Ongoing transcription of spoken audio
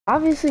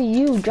Obviously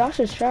you, Josh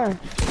is trash.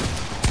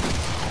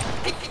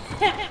 Oh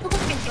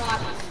my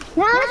god.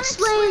 That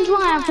explains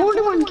why I have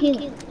 41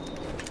 kills.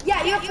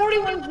 Yeah, you have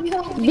 41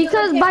 kills.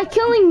 Because by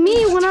killing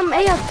me when I'm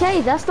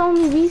AFK, that's the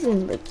only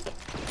reason. Like,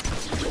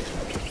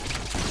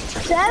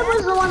 Seb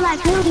was the one that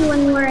killed you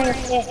when you were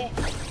AFK.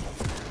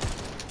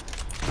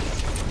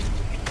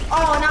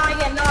 Oh, now I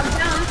get knocked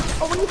down.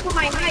 Away from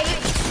my height.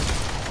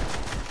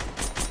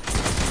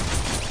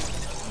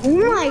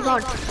 Oh my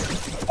god.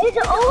 It's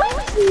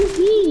always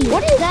easy.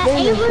 What is that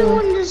that?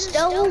 everyone just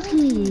double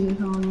teams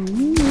on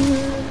me.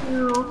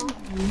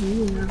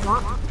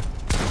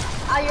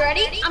 Are you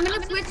ready? I'm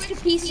gonna switch to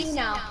PC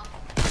now.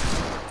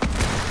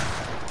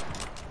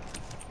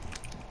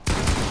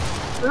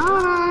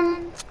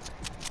 Run.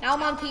 Now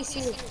I'm on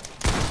PC.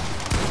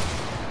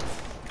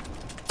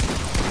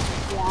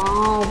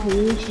 Wow,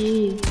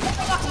 PC.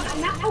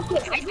 I'm not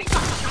okay. I just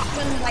got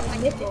shotgun like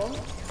nipple.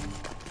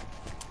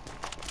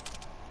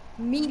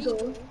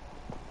 Meagle.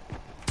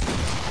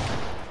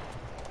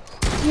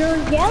 You're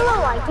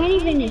yellow. I can't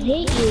even hit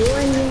you.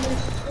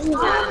 And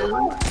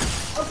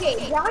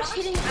Okay, Josh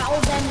hitting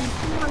Alden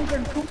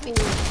 200 pooping.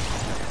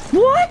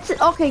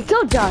 what? Okay,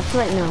 kill Josh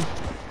right now.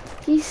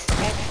 He's.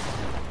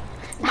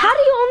 How do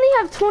you only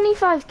have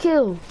 25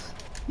 kills?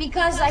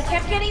 Because I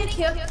kept getting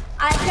killed.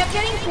 I kept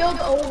getting killed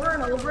over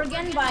and over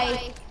again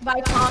by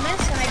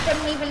Thomas, and I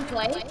couldn't even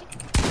play.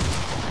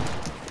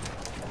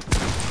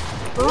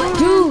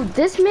 Dude,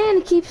 this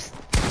man keeps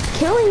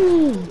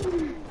killing me.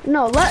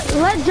 No, let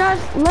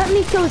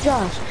me kill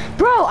Josh.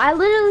 Bro, I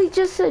literally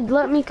just said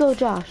let me kill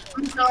Josh.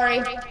 I'm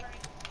sorry.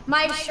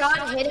 My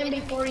shot hit him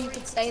before you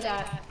could say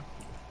that.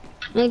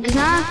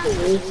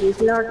 exactly.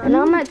 And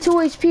I'm at 2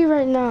 HP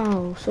right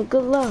now, so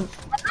good luck.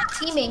 I'm not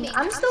teaming.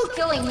 I'm still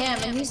killing him,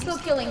 and he's still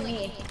killing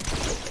me.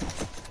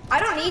 I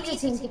don't need to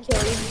team to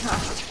kill you,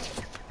 Josh.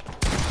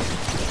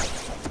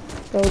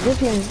 Bro,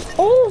 this man.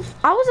 Oh,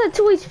 I was at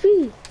 2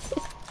 HP.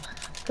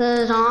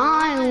 Cause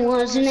I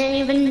wasn't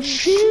even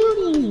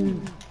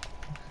shooting.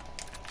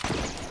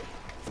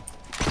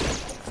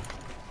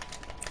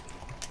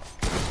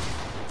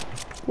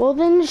 Well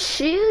then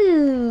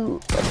shoot.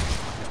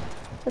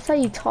 That's how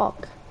you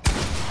talk.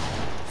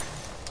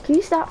 Can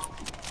you stop?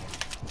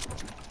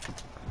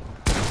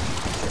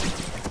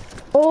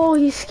 Oh,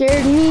 he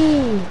scared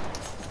me.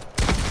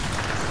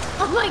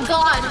 Oh my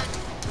god,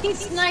 he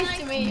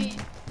sniped me.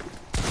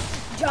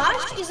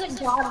 Josh is a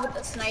god with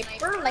a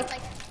sniper. Like,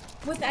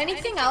 with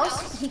anything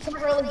else, he can't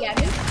really get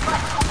me. But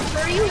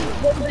for you,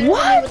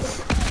 What?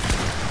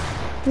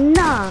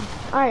 Nah.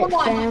 Alright, come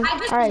on, fam. I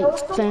just Alright,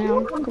 no-scoped fam.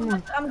 you. Come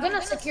on. I'm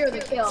gonna secure the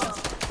kill.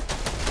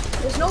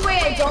 There's no way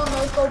I don't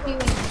no-scope you.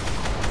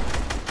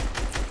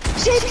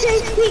 6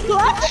 HP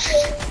clutch.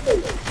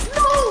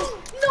 No!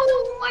 No!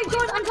 Oh my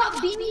god, I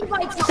got beamed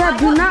by Tom. Seb,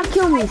 do not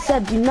kill me.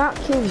 Seb, do not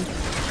kill me.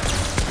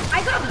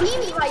 I got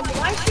beamed by you.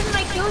 Why shouldn't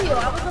I kill you?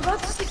 I was about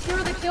to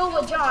secure the kill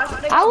with Josh.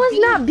 But I was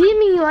beamed. not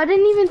beaming you. I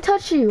didn't even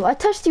touch you. I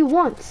touched you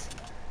once.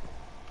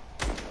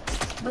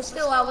 But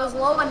still, I was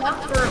low enough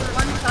for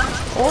one touch.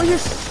 Oh, you're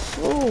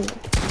so...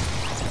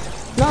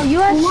 No, you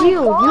had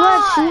shield. You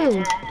had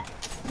shield.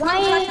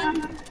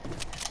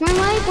 My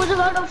life was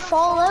about to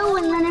follow,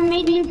 and then it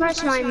made me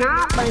press my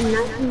map, but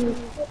nothing.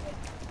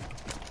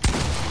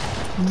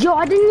 Yo,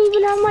 I didn't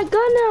even have my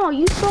gun out.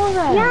 You saw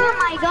that. Yeah,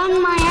 my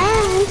gun, my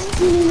ass.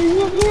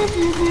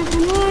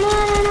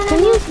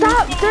 Can you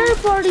stop third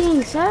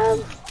partying,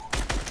 Seb?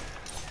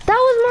 That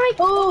was my...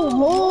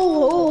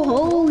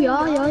 Oh,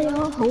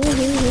 yeah, ho.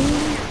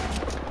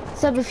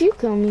 Seb, if you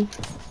kill me.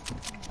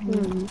 No,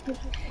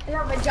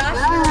 but Josh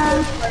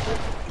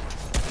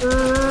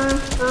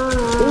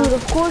Dude,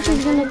 of course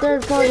he's gonna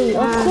third party.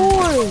 Of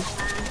course.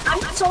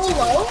 I'm so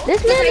low.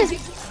 This man is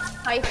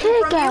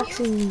pickaxing.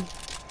 pickaxing me.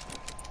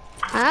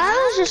 I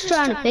was just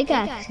trying to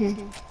pickaxe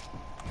him.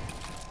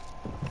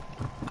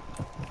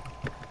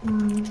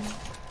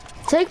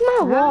 Take my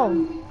wall.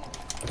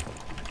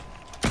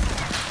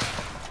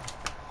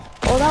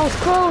 Oh, that was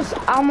close.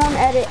 I'm on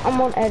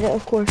edit,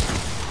 of course.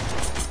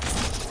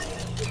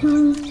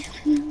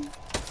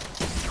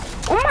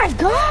 Oh my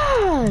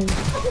god!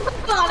 Oh my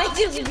god, I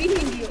just beat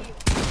you.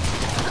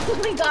 Oh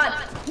my god.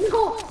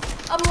 No,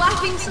 I'm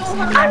laughing so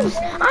hard.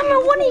 I'm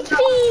at 1 HP!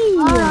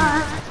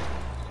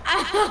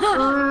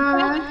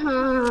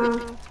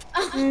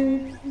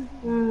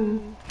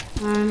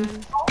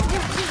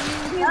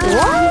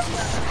 What?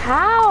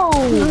 How?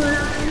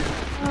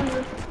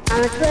 I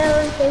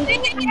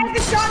have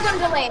the shotgun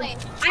delay.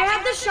 I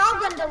have the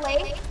shotgun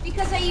delay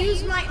because I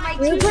used my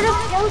You two could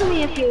have shots. killed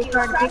me if you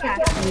tried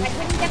pickaxing. I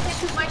didn't get to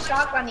shoot my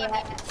shotgun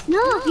yet.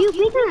 No, if you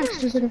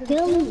pickaxed, you could have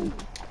killed me.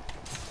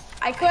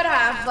 I could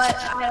have, but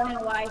I don't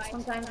know why.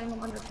 Sometimes when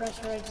I'm under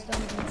pressure, I just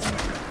don't even think.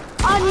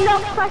 Under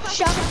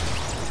pressure.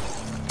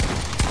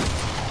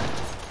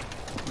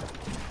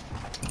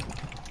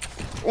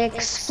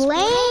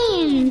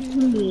 Explain to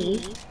me.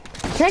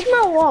 Take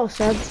my wall,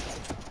 Seb.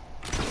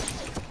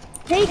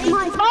 Take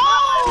my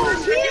Oh,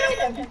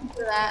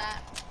 for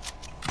that.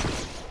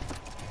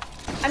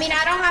 I mean,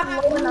 I don't have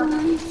low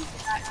enough.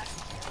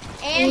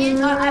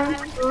 And I have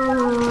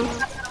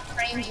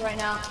frames right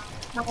now.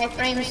 My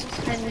frames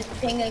and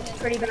ping is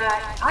pretty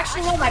bad.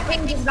 Actually, no, my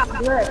ping just got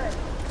good.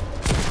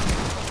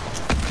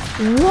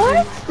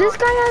 What? This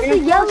guy has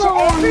the yellow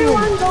on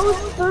Everyone him.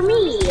 goes for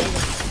me.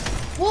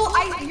 Well,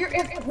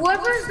 if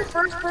whoever's the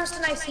first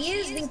person I see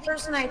is the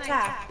person I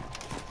attack.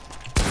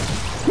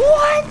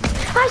 What?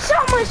 I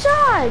shot my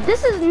shot.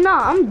 This is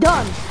not. I'm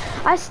done.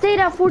 I stayed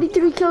at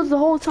 43 kills the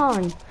whole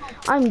time.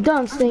 I'm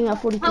done staying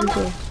at 43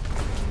 kills.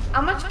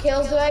 How much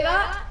kills do I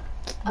got?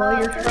 Oh,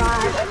 you're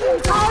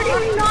fried. How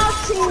did you not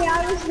see me?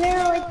 I was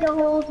there like the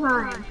whole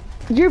time.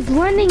 You're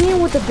blending in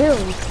with the build.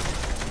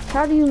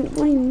 How do you?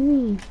 What do you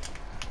mean?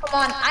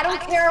 Come on, I don't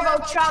care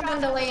about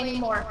shotgun delay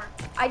anymore.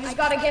 I just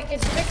gotta get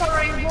this pick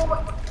range.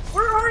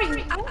 Where are you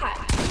at?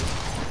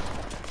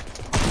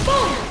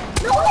 Boom!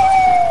 No!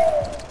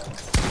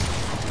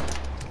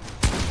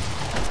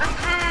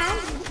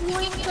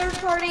 Doing third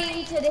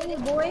party today,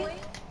 boy.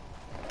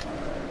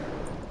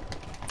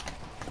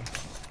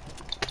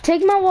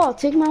 Take my wall.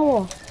 Take my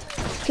wall.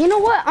 You know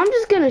what? I'm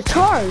just gonna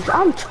charge.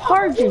 I'm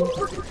charging.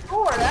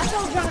 That's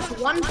how Josh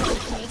one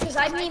pushed me because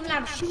I didn't even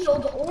have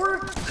shield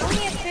or I only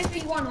had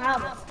 51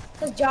 health.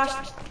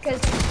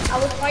 Because I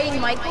was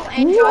fighting Michael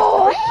and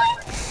Josh.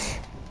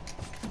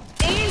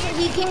 And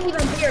he can't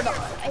even build.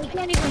 He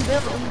can't even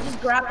build. He's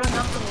just grappling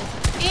up to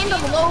me. And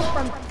I'm low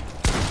from.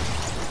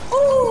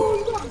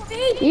 Oh,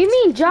 you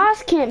mean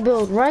Josh can't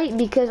build, right?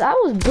 Because I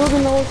was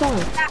building the whole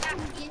time.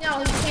 You know,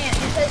 he can't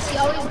because he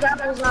always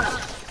grapples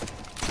up.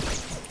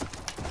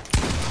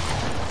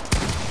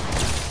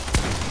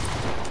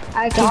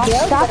 I can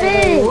Josh, stop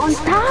it!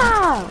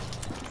 Stop!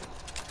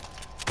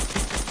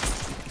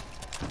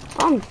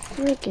 I'm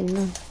freaking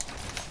done.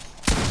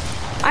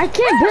 I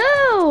can't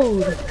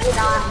build!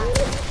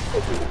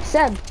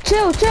 Seb,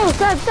 chill,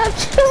 Seb,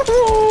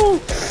 chill!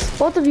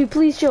 Both of you,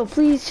 please chill,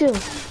 please chill.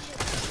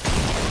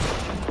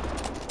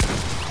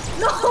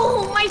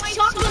 No, my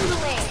shotgun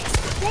delay.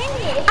 Dang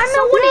it. I'm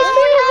not what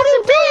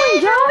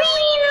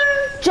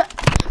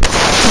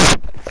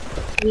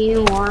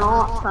You are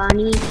not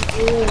funny.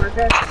 You are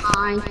just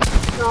fine.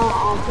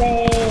 Not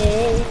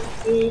bad.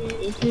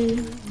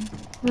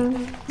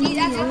 See,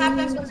 that's what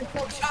happens when there's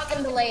no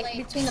shotgun delay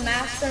between the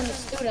master and the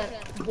student.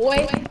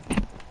 Boy.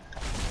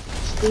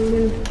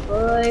 Student,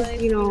 boy,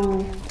 you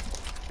know.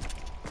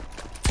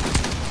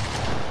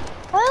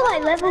 Oh, I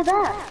leveled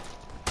up.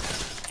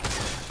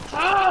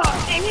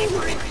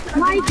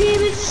 My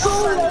game is so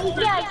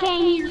laggy, I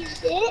can't even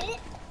sit.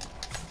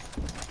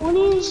 What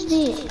is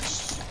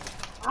this?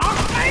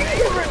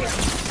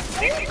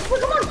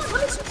 Come on,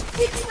 let me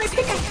pick my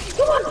pickaxe.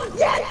 Come on,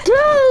 yes!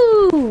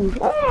 Dude!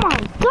 Oh my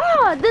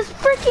god, this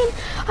freaking...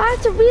 I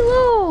have to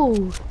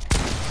reload!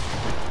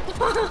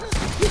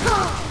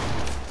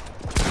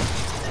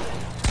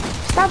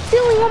 Stop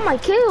stealing all my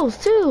kills,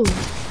 too!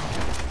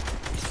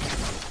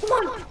 Come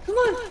on,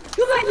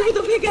 with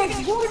the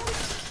pickaxe, boy!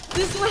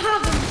 This is what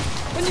happens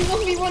when you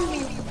 1v1 me.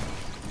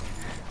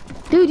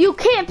 Dude, you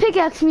can't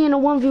pickaxe me in a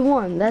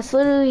 1v1. That's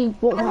literally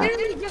what I happened.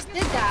 literally just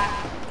did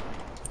that.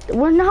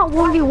 We're not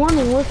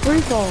 1v1ing, we're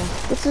free fall.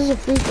 This is a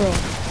free fall.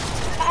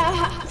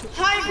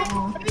 High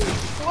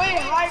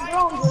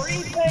ground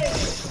retake.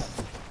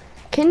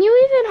 Can you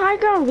even high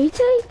ground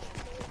retake?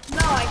 No,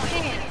 I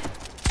can't.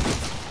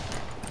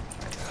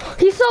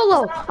 He's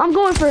solo. I'm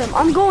going for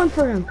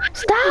him.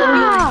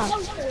 Stop!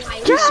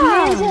 This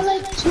man's Josh! at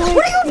like 2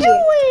 What are you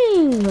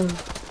doing?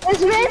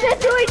 This man's at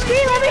 2 HP.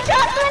 Let me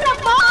drop him in the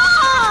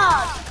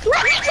box.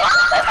 Let me drop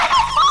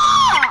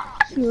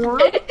him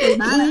in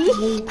the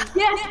box.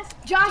 Yes,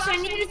 Josh, I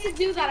needed to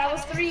do that. I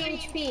was 3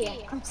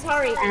 HP. I'm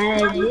sorry.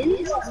 I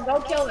didn't.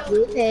 Go kill him.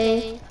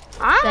 Okay.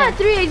 I'm at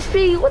 3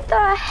 HP. What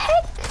the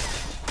heck?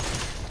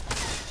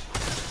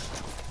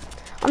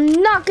 I'm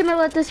not gonna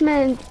let this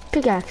man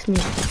pickaxe me.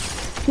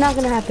 It's not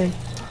gonna happen.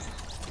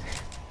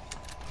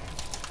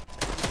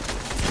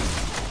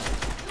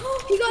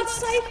 He got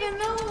siphoned,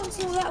 no.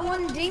 So that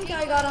one dink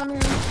I got on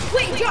him.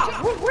 Wait,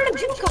 Josh, where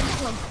did you come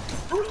from?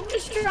 I'm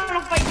just trying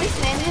to fight this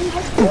man.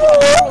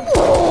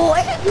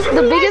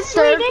 The biggest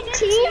third,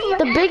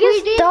 the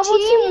biggest double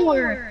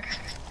teamwork.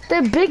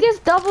 the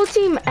biggest double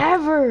team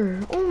ever.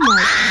 Oh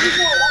my!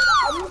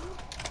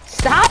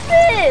 Stop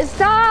it!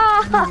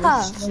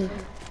 Stop!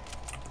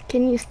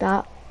 Can you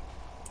stop?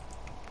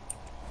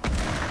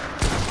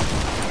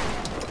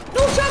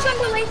 No shotgun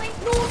delay.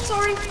 No, I'm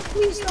sorry.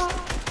 Please stop.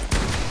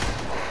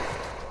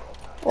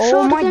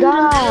 Oh my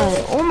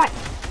god! Oh my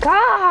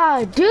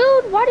god,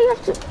 dude! Why do you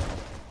have to?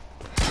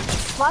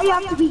 Why do you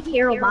have to be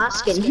Carol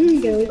Baskin? Here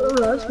you go,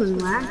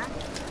 husband, man.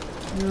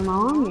 Your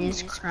mom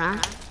is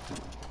crap.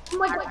 Oh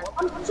my god,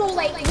 I'm so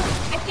late. I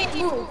can't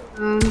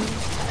move.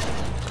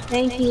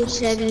 Thank you,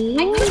 Sebby.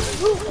 I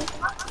can't move.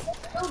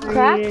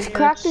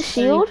 Crack the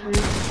shield?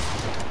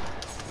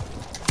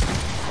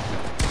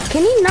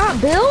 Can he not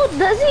build?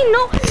 Does he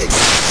know?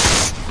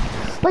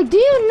 Like, do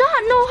you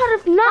not know how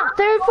to not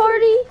third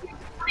party?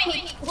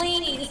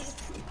 Please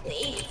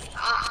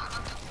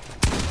stop.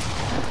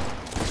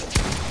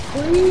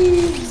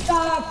 Please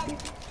stop.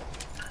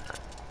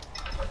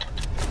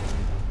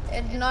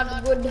 It's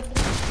not good.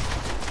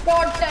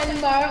 Start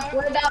 10 more.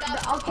 What about the,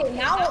 okay,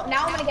 now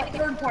I'm gonna get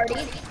third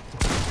party.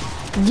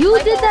 You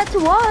did that to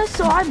us,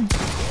 so I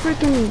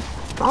freaking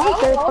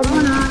third party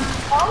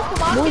Oh,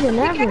 come on. more than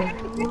ever.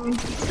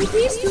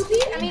 2-piece?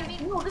 I mean,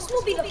 no, this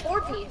will be the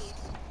 4-piece.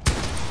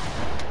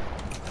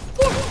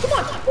 Come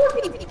on,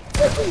 4-piece.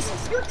 4-piece.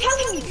 You're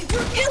killing me.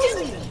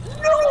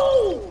 No!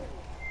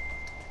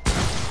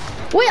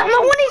 Wait, I'm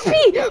at 1 HP!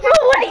 I'm at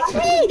 1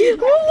 HP!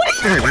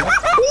 I'm at 1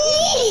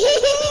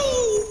 HP!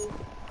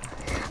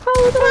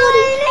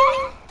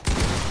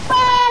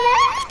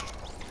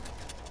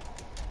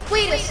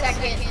 Wait a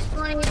second.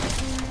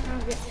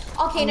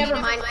 Okay, never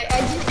mind.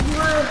 I just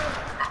were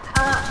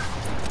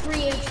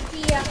 3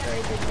 HP after I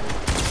did that.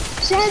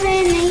 7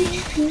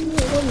 HP.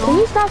 Can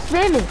you stop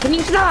spamming? Can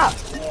you stop?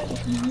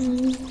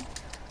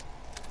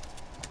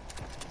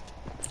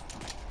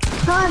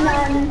 Hold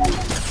on.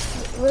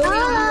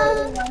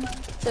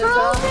 So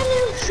How can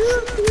you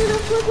shoot through the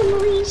fucking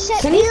reset?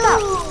 Can you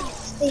stop?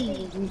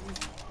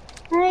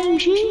 Hey,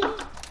 she.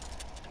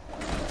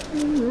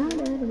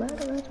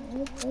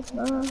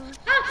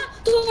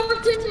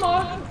 Thornton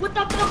more with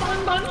the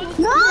bun.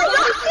 No,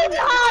 you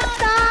cannot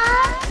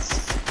dance.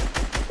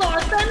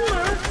 Thornton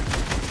more.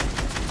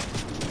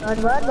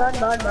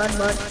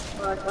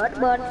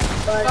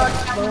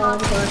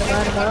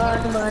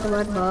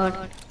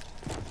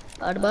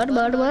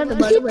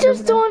 He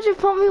just 200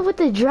 pump me with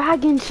the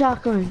dragon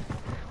shotgun.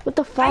 With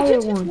the fire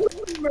one.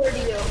 Murder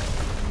you.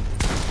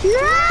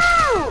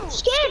 No!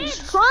 Skid,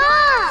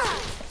 fun!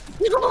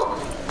 No!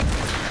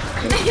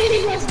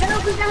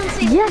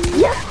 Yes!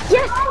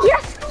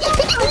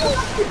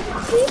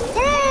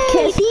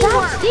 Okay,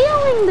 stop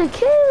stealing the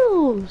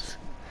kills!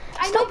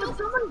 I know, but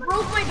someone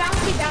broke my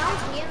bouncy,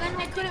 and then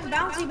I couldn't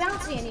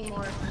bouncy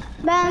anymore.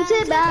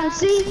 Bouncy.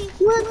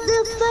 What the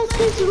fuck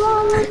is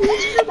wrong with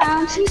Mr.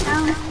 Bouncy?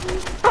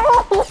 Oh!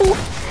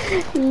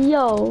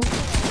 Yo.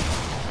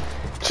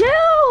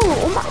 Chill!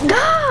 Oh my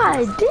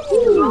god!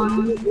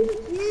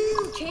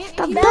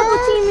 Stop double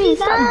teaming!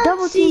 Stop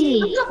double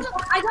teaming!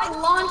 I got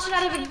launched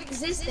out of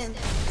existence.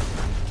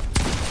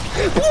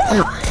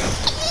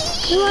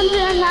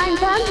 209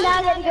 times,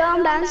 now let go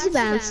on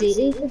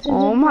bouncy.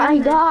 Oh my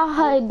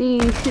god,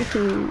 dude.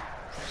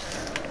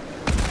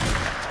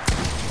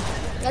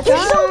 That's You're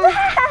so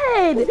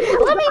bad!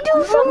 Let me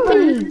do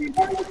something!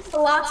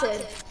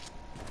 Slotted.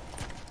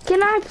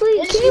 Can I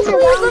please? Can you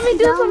please let me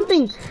do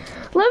something?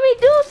 Let me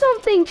do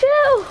something,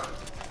 chill!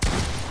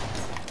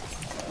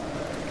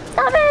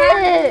 Stop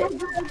it!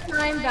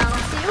 Time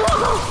bouncy.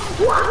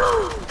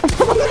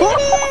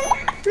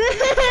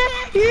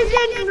 You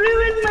just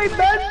ruined my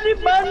bouncy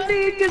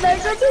because I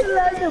got to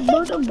land the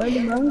bottom.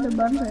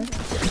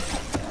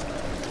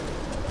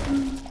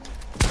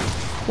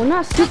 We're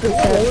not super good.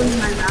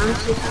 My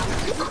bouncy.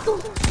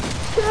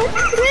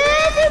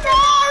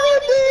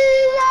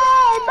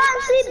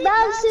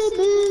 Bouncy.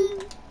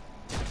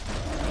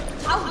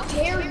 How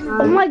dare you?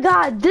 Oh my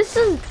god, this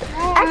is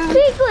XP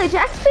glitch!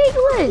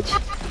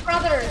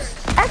 Brothers.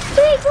 XP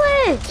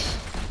glitch!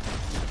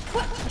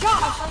 What?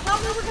 Josh, I thought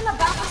we were gonna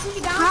bouncy.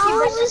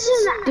 How is this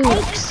an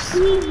XP?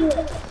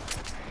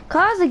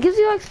 Cause it gives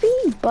you XP,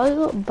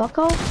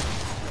 bucko.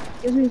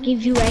 Doesn't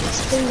give you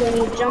XP when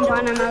you jump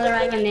on another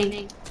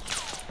agony.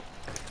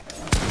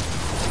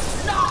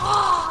 No!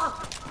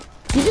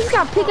 You just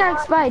got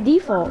pickaxe by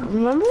default,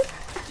 remember?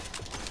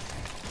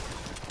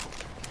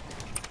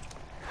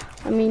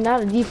 I mean,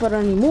 not a default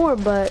anymore,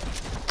 but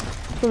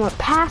from a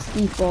past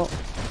default.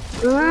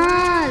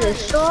 The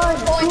sword.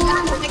 Going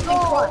back to my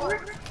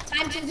controller.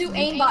 Time to do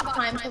aimbot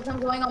time because I'm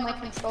going on my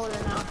controller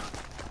now.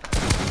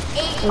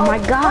 Oh my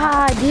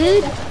god,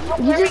 dude!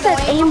 You just said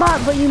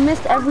aimbot, but you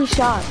missed every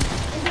shot.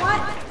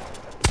 What?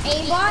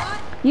 Aimbot?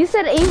 You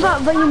said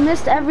aimbot, but you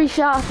missed every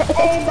shot.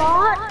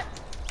 Aimbot?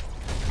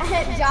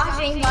 Josh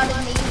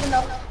aimbotted me even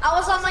though I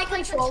was on my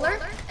controller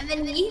and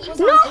then he was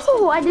on his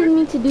No, I didn't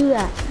mean to do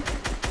that.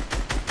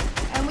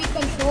 and we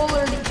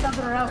controllered each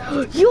other out.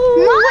 You.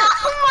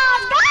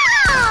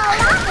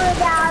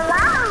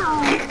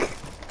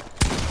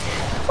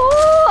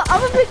 Oh,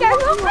 I'm a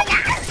pickaxe. Oh my god.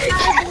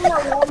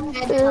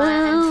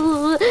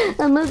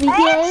 I'm a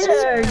pickaxe.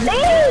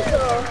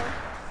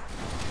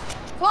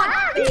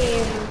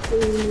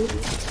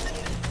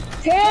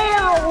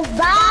 Tail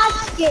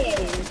basket.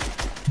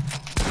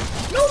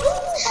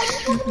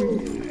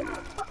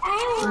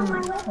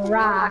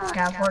 Rock,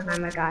 Fortnite,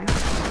 my guy.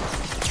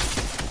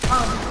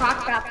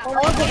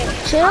 Okay.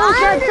 Chill,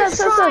 Seb,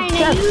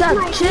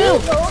 chill.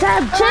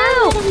 Seb,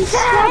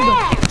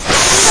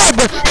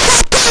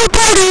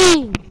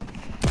 please.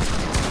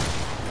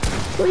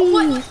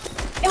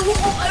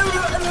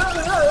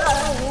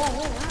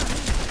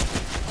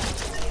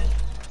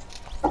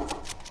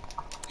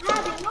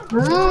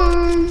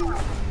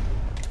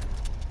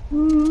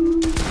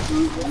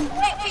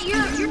 Wait,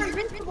 you're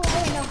invincible.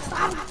 Wait, no,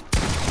 stop.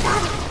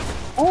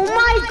 Oh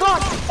my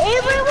god,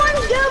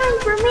 everyone's going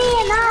for me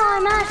and now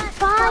I'm at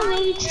 5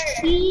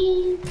 HP.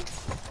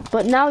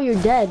 But now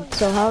you're dead,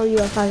 so how are you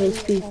at 5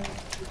 HP?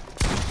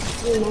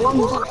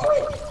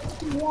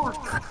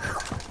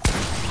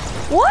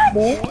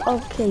 What?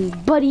 Okay,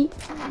 buddy.